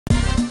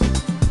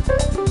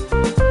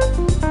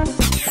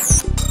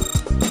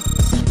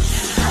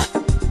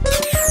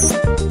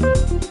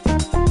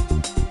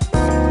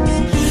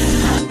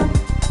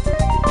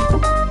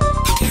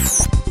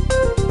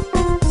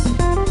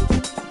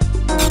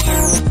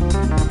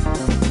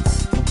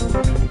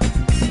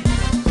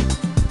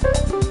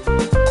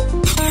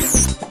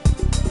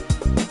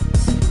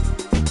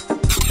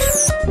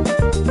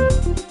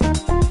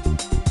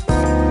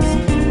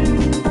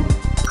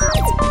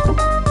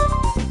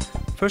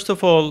First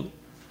of all,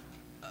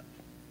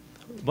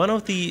 one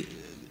of the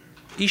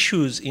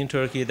issues in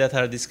Turkey that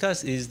are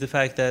discussed is the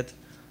fact that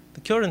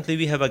currently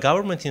we have a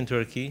government in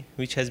Turkey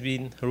which has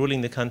been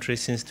ruling the country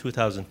since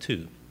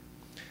 2002.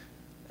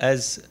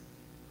 As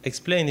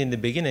explained in the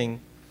beginning,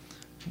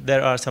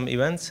 there are some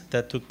events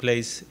that took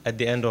place at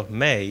the end of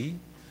May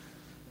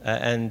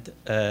and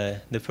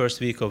the first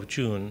week of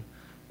June.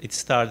 It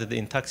started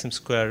in Taksim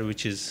Square,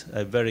 which is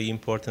a very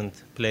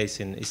important place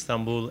in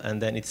Istanbul,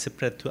 and then it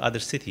spread to other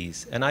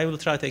cities. And I will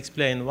try to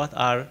explain what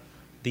are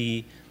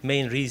the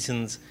main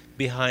reasons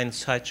behind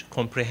such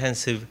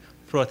comprehensive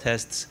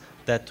protests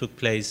that took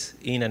place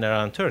in and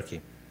around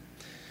Turkey.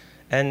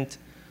 And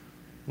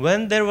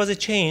when there was a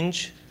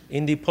change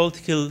in the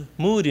political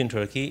mood in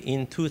Turkey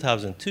in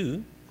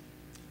 2002,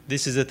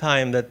 this is the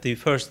time that the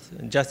first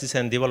Justice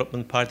and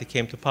Development Party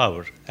came to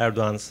power,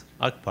 Erdoğan's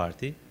AK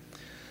Party.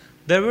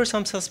 There were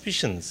some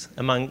suspicions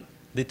among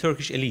the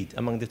Turkish elite,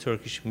 among the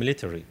Turkish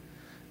military,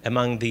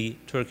 among the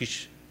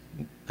Turkish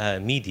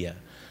media,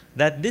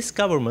 that this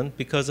government,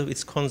 because of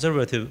its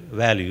conservative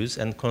values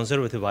and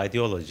conservative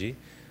ideology,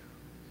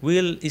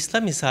 will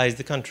Islamicize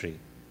the country,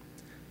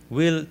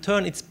 will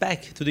turn its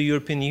back to the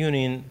European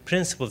Union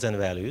principles and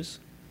values.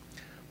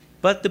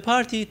 But the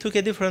party took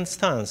a different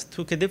stance,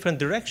 took a different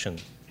direction.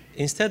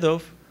 Instead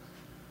of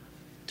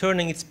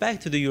turning its back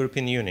to the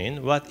European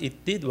Union, what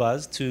it did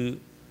was to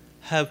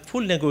have full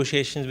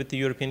negotiations with the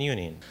European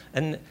Union.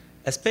 And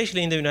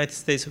especially in the United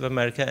States of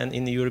America and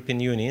in the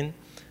European Union,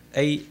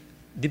 a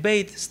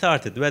debate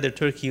started whether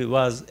Turkey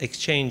was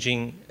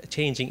changing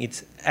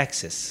its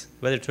axis,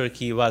 whether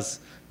Turkey was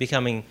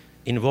becoming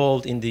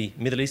involved in the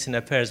Middle Eastern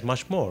affairs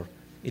much more.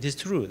 It is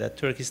true that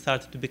Turkey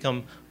started to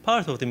become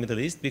part of the Middle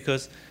East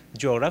because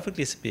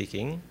geographically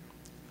speaking,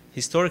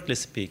 historically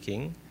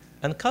speaking,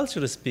 and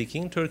culturally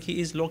speaking,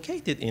 Turkey is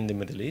located in the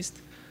Middle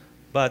East.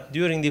 But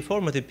during the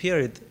formative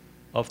period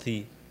of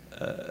the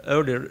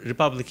earlier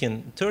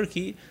Republican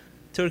Turkey,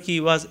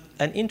 Turkey was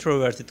an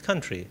introverted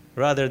country.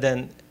 Rather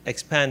than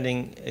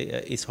expanding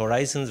its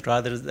horizons,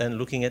 rather than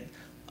looking at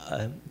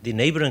the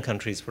neighboring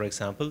countries, for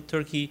example,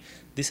 Turkey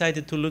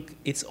decided to look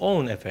its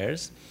own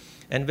affairs.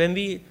 And when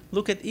we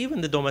look at even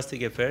the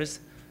domestic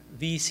affairs,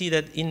 we see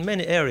that in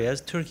many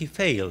areas, Turkey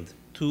failed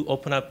to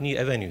open up new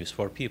avenues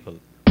for people.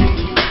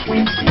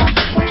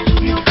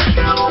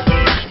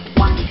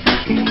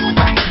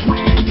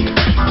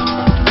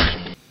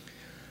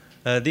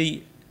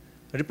 The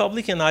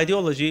Republican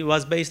ideology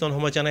was based on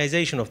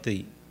homogenization of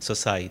the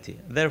society.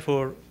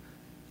 Therefore,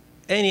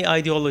 any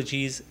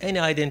ideologies, any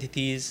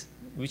identities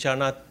which are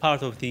not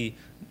part of the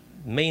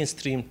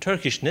mainstream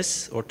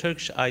Turkishness or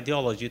Turkish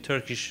ideology,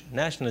 Turkish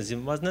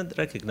nationalism was not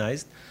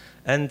recognized,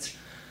 and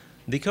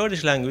the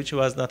Kurdish language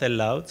was not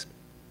allowed,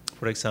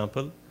 for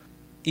example.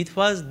 It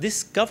was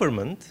this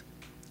government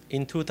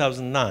in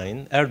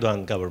 2009,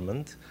 Erdoğan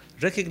government,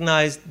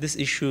 recognized this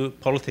issue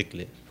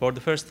politically. For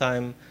the first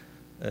time,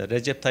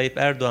 Recep Tayyip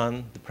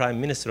Erdoğan, the Prime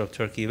Minister of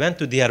Turkey, went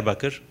to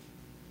Diyarbakır,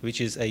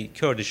 which is a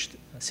Kurdish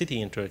city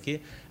in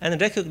Turkey,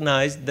 and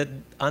recognized that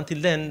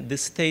until then the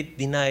state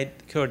denied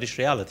Kurdish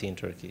reality in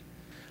Turkey.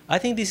 I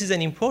think this is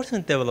an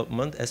important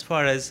development as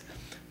far as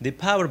the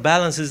power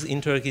balances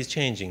in Turkey is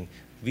changing.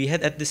 We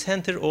had at the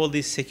center all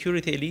this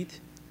security elite,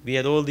 we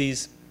had all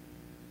these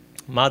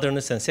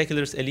modernist and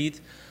secularist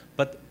elite,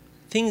 but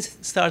things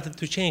started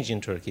to change in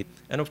Turkey.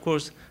 And of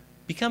course,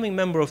 becoming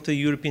member of the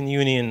European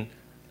Union,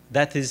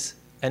 that is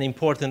an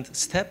important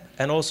step,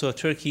 and also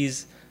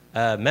Turkey's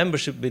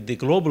membership with the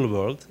global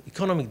world,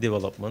 economic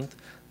development,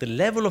 the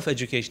level of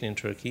education in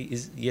Turkey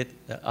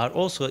are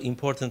also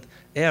important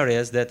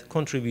areas that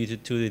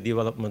contributed to the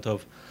development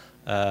of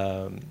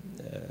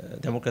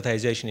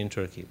democratization in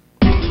Turkey.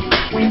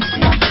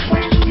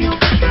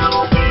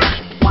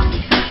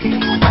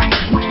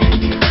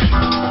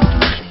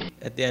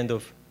 At the end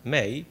of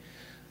May,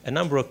 a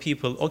number of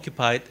people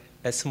occupied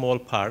a small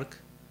park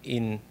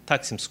in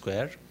Taksim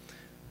Square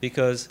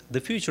because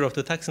the future of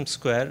the Taksim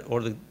Square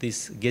or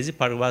this Gezi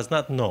Park was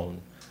not known.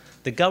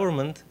 The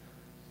government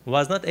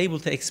was not able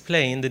to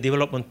explain the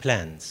development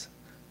plans,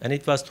 and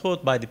it was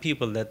thought by the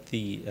people that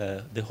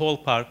the whole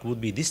park would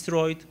be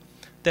destroyed.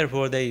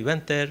 Therefore, they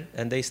went there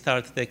and they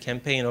started a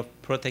campaign of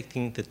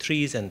protecting the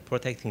trees and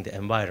protecting the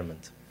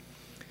environment.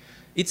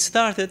 It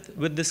started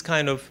with this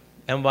kind of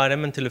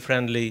environmentally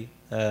friendly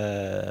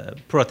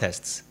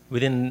protests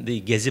within the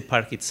Gezi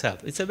Park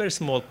itself. It's a very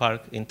small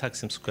park in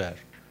Taksim Square.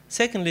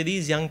 Secondly,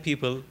 these young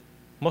people,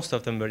 most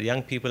of them were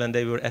young people, and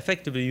they were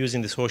effectively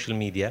using the social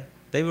media.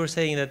 They were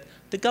saying that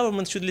the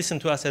government should listen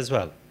to us as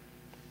well.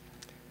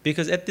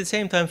 Because at the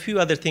same time, few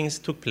other things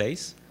took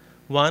place.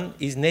 One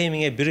is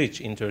naming a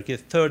bridge in Turkey, a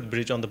third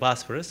bridge on the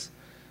Bosphorus.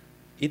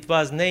 It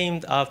was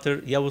named after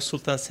Yavuz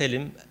Sultan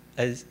Selim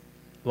as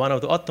one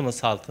of the Ottoman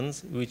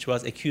sultans, which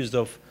was accused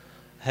of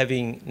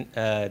having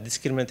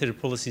discriminatory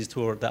policies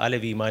toward the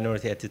Alevi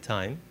minority at the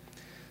time.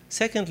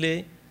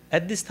 Secondly,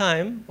 at this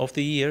time of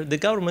the year, the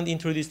government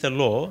introduced a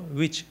law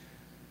which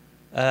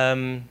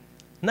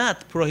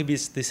not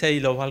prohibits the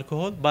sale of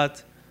alcohol,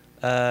 but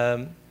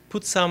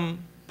put some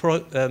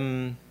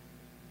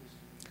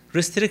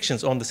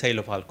restrictions on the sale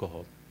of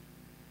alcohol.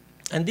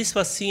 And this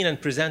was seen and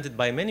presented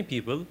by many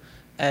people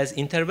as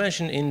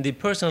intervention in the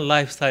personal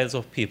lifestyles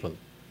of people.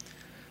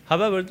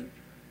 However,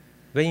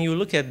 when you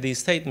look at the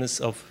statements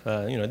of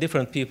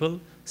different people,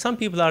 some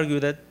people argue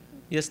that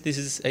yes, this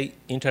is an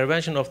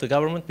intervention of the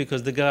government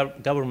because the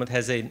government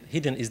has a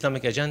hidden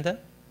Islamic agenda.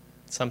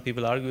 Some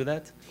people argue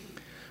that.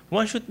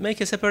 One should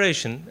make a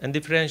separation and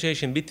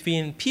differentiation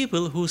between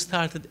people who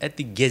started at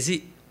the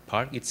Gezi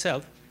Park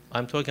itself.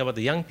 I'm talking about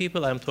the young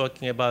people. I'm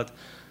talking about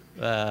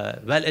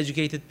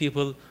well-educated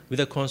people with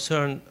a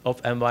concern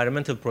of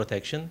environmental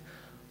protection.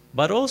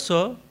 But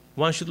also,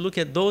 one should look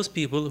at those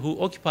people who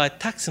occupied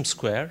Taksim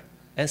Square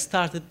and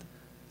started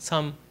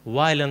some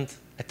violent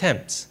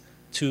attempts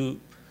to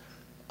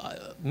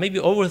maybe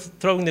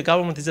overthrowing the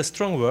government is a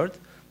strong word,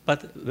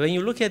 but when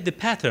you look at the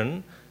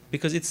pattern,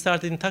 because it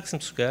started in Taksim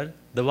Square,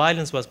 the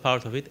violence was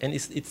part of it, and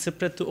it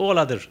spread to all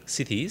other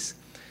cities.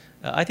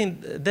 I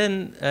think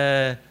then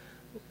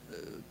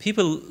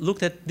people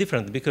looked at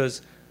different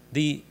because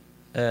the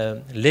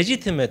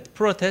legitimate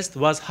protest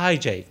was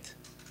hijacked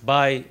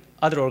by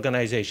other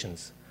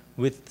organizations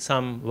with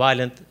some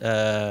violent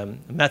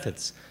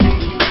methods.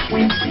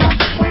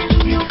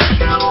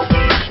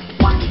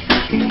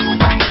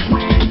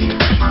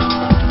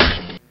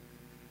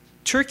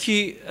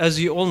 Turkey, as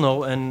you all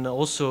know, and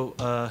also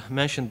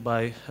mentioned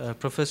by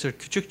Professor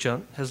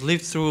Küçükcan, has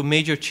lived through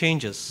major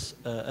changes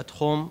at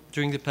home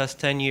during the past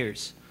 10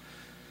 years,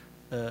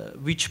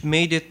 which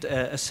made it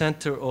a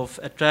center of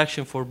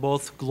attraction for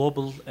both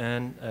global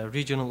and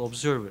regional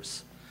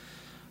observers.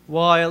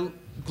 While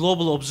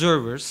global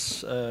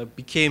observers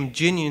became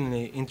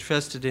genuinely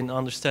interested in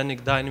understanding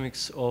the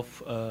dynamics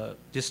of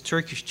this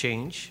Turkish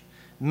change,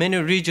 many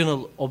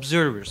regional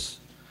observers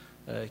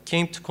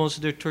came to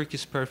consider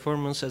Turkey's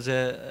performance as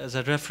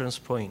a reference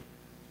point.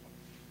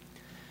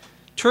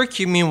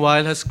 Turkey,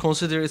 meanwhile, has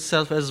considered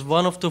itself as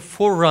one of the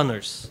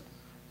forerunners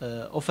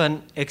of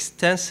an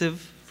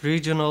extensive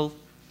regional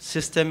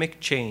systemic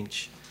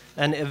change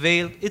and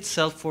availed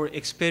itself for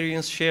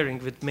experience sharing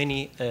with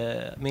many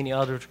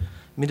other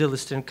Middle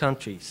Eastern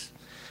countries.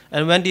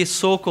 And when the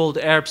so-called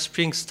Arab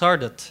Spring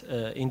started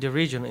in the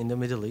region in the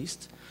Middle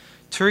East,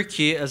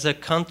 Turkey, as a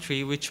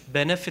country which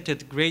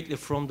benefited greatly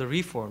from the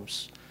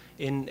reforms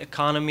in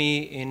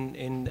economy,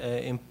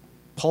 in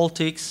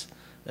politics,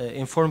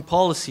 in foreign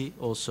policy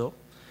also,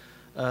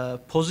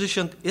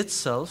 positioned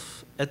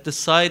itself at the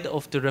side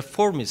of the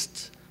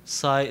reformist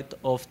side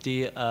of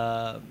the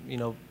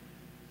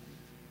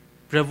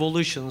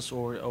revolutions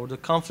or the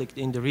conflict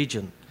in the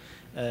region.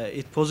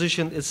 It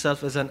positioned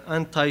itself as an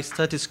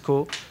anti-status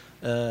quo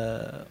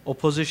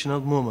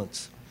oppositional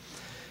movement.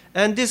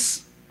 And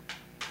this,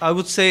 I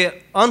would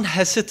say,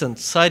 unhesitant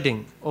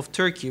siding of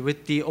Turkey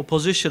with the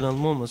oppositional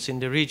movements in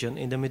the region,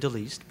 in the Middle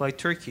East, by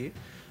Turkey,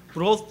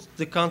 brought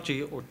the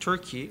country, or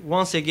Turkey,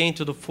 once again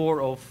to the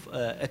fore of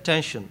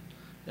attention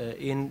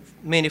in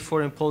many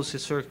foreign policy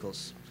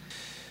circles.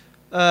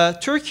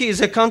 Turkey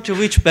is a country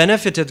which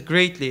benefited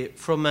greatly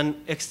from an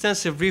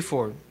extensive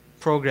reform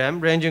program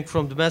ranging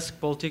from domestic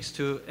politics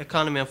to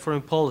economy and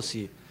foreign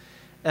policy.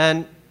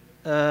 And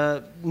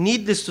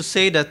needless to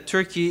say that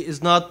Turkey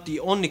is not the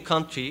only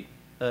country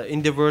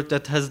in the world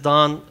that has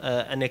done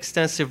an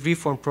extensive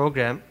reform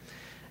program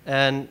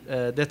and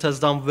that has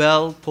done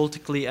well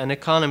politically and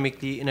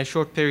economically in a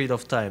short period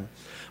of time.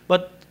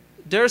 But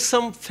there are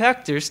some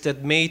factors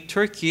that made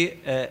Turkey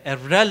a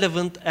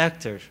relevant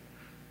actor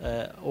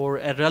or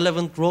a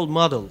relevant role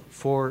model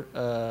for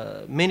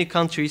many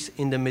countries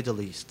in the Middle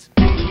East.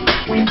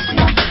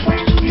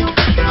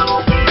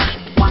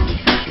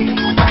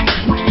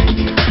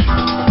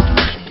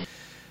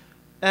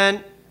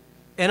 And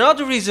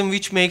another reason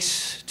which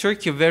makes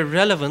Turkey very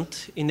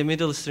relevant in the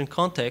Middle Eastern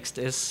context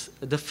is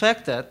the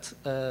fact that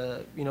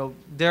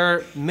there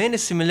are many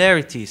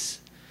similarities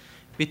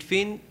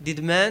between the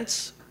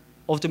demands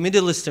of the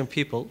Middle Eastern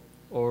people,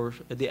 or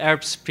the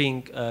Arab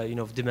Spring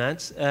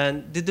demands,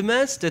 and the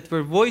demands that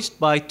were voiced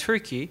by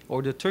Turkey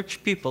or the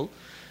Turkish people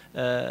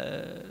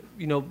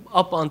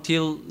up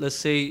until, let's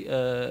say,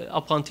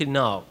 up until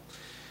now.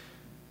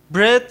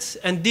 Bread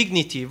and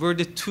dignity were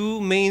the two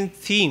main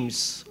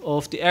themes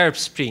of the Arab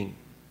Spring.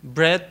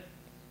 Bread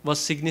was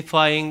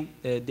signifying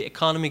the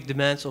economic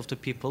demands of the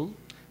people,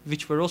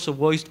 which were also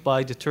voiced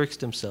by the Turks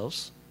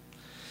themselves.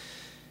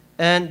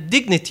 And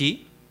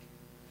dignity,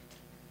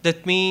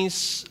 that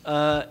means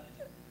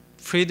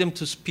freedom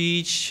to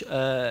speech,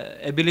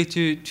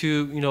 ability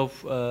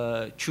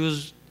to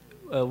choose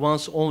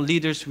one's own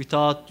leaders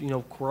without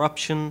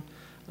corruption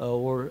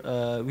or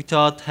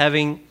without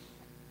having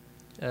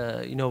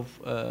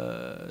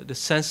the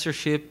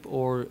censorship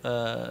or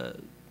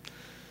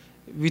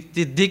with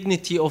the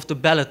dignity of the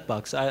ballot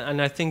box.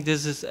 And I think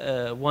this is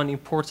one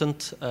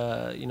important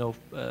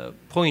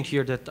point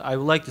here that I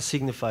would like to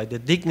signify: the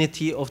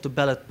dignity of the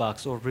ballot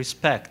box, or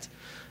respect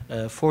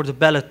for the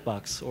ballot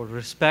box, or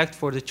respect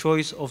for the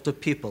choice of the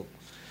people.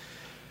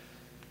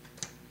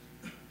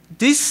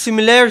 This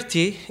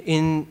similarity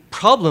in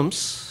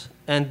problems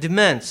and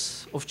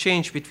demands of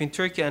change between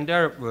Turkey and the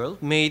Arab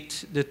world made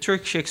the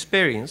Turkish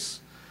experience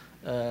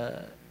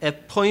a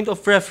point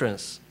of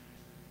reference.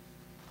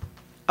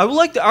 I would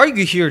like to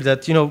argue here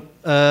that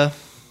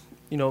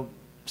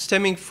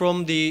stemming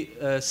from the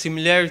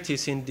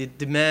similarities in the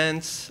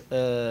demands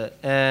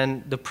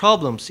and the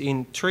problems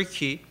in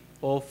Turkey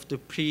of the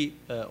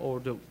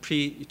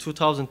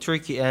pre-2000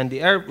 Turkey and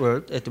the Arab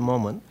world at the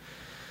moment,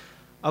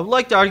 I would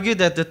like to argue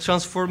that the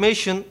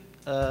transformation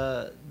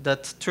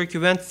that Turkey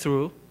went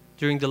through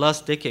during the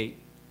last decade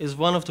is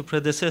one of the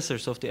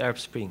predecessors of the Arab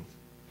Spring.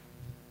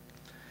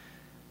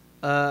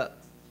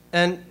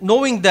 And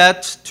knowing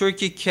that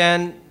Turkey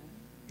can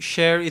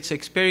share its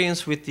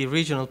experience with the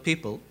regional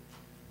people,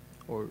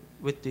 or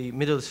with the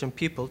Middle Eastern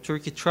people,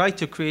 Turkey tried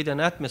to create an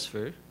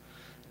atmosphere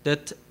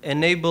that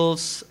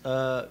enables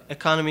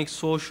economic,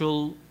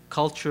 social,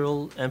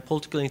 cultural, and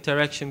political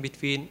interaction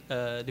between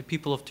the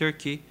people of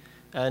Turkey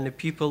and the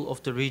people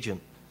of the region.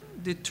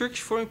 The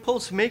Turkish foreign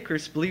policy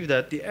makers believe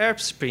that the Arab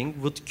Spring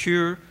would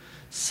cure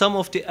some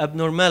of the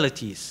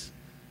abnormalities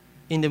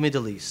in the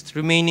Middle East,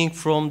 remaining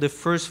from the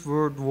First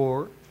World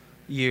War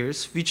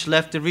years, which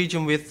left the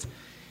region with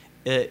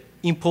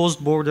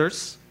imposed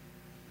borders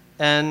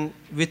and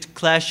with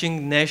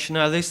clashing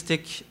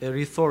nationalistic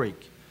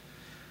rhetoric.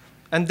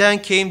 And then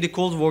came the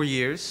Cold War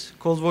years.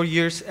 Cold War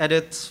years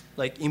added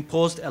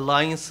imposed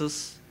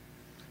alliances,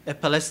 a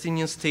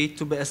Palestinian state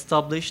to be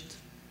established,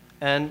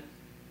 and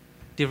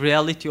the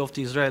reality of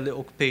the Israeli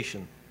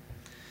occupation.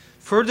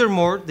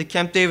 Furthermore, the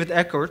Camp David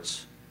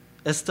Accords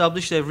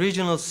established a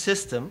regional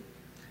system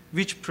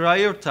which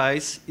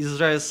prioritizes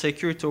Israel's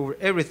security over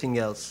everything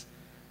else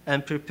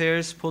and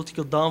prepares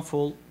political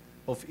downfall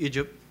of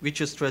Egypt,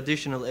 which is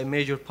traditionally a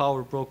major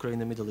power broker in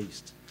the Middle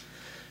East.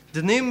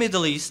 The new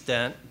Middle East,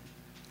 then,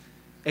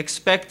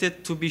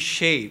 expected to be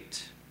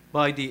shaped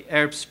by the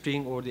Arab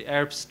Spring or the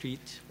Arab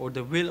Street or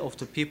the will of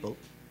the people,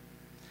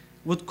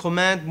 would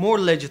command more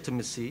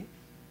legitimacy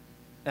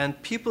and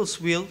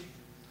people's will,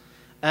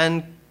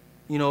 and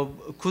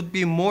could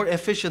be more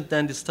efficient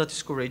than the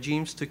status quo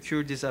regimes to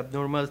cure these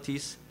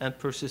abnormalities and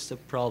persistent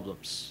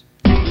problems.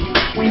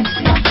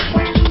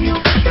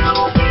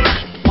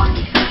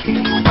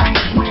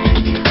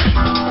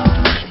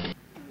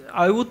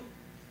 I would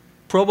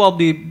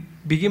probably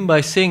begin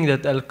by saying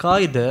that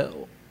Al-Qaeda,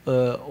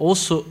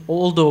 also,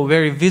 although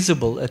very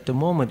visible at the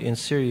moment in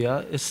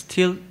Syria, is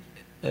still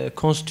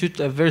constitutes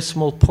a very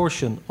small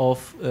portion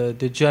of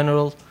the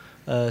general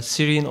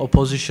Syrian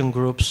opposition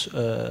groups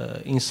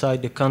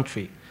inside the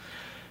country.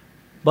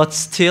 But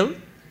still,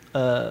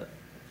 I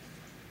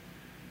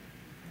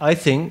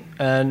think,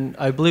 and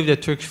I believe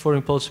that Turkish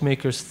foreign policy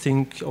makers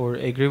think or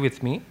agree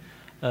with me,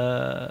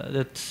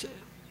 that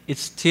it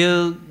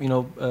still,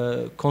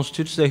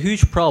 constitutes a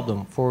huge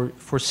problem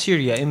for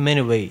Syria in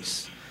many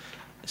ways.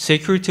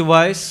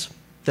 Security-wise,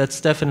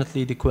 that's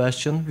definitely the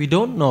question. We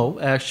don't know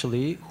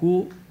actually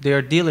who they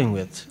are dealing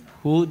with,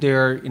 who they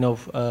are,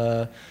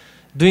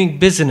 doing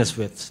business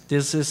with.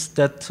 This is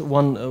that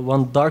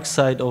one dark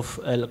side of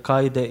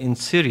Al-Qaeda in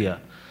Syria.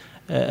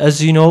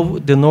 As you know,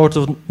 the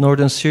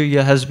northern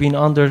Syria has been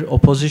under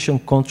opposition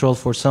control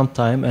for some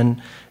time, and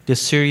the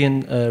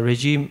Syrian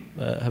regime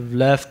have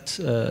left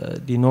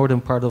the northern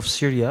part of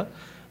Syria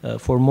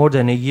for more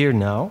than a year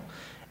now.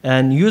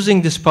 And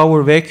using this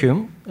power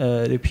vacuum,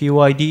 the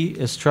PYD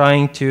is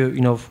trying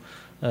to,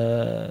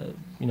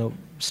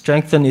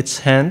 strengthen its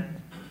hand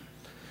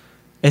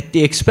at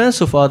the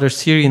expense of other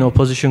Syrian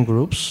opposition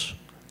groups,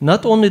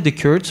 not only the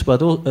Kurds,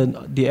 but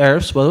the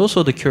Arabs, but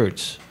also the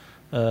Kurds.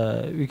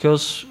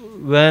 Because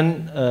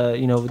when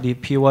the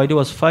PYD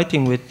was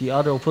fighting with the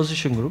other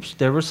opposition groups,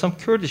 there were some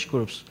Kurdish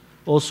groups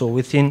also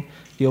within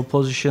the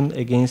opposition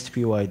against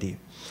PYD.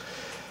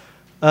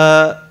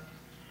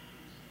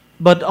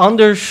 But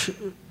under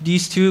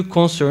these two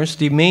concerns,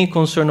 the main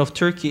concern of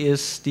Turkey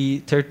is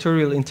the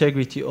territorial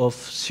integrity of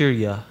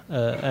Syria,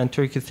 and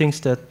Turkey thinks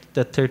that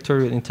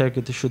territorial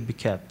integrity should be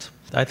kept.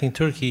 I think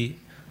Turkey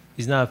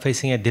is now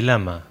facing a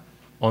dilemma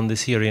on the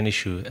Syrian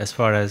issue as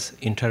far as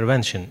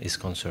intervention is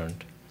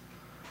concerned.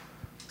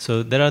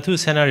 So there are two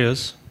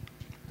scenarios.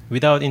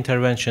 Without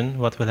intervention,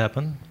 what will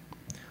happen?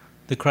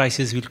 The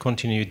crisis will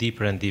continue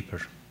deeper and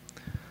deeper.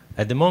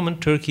 At the moment,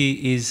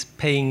 Turkey is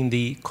paying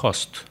the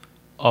cost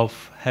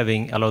of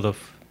having a lot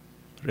of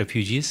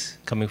refugees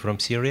coming from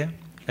Syria.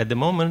 At the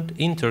moment,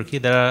 in Turkey,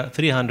 there are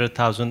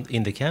 300,000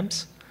 in the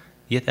camps,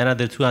 yet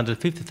another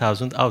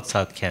 250,000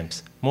 outside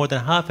camps. More than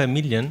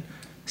 500,000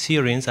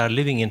 Syrians are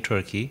living in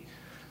Turkey,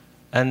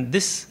 and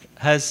this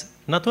has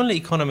not only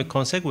economic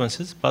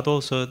consequences, but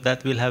also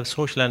that will have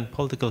social and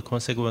political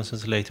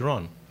consequences later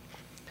on.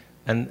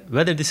 And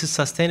whether this is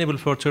sustainable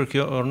for Turkey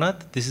or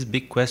not, this is a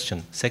big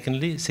question.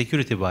 Secondly,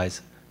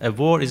 security-wise, a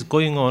war is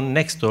going on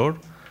next door,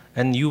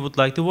 and you would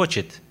like to watch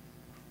it.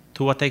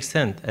 To what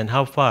extent and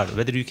how far,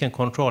 whether you can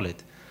control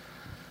it.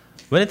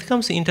 When it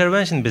comes to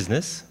intervention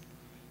business,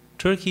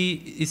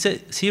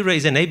 Syria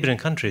is a neighboring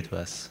country to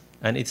us,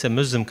 and it's a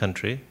Muslim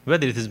country,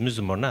 whether it is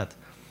Muslim or not.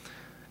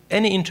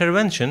 Any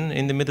intervention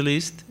in the Middle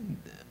East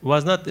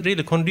was not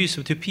really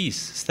conducive to peace,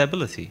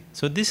 stability.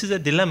 So this is a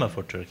dilemma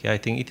for Turkey, I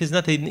think. It is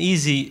not an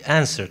easy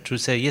answer to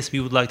say, yes,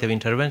 we would like to have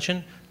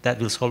intervention, that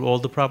will solve all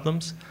the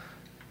problems.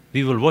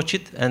 We will watch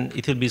it and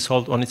it will be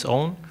solved on its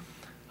own.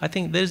 I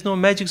think there is no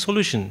magic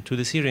solution to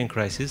the Syrian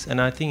crisis,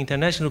 and I think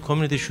international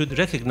community should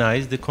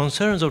recognize the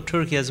concerns of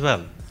Turkey as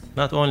well,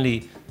 not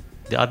only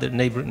the other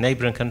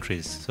neighboring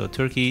countries. So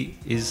Turkey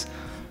is,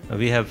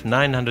 we have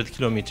 900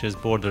 kilometers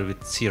border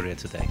with Syria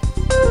today.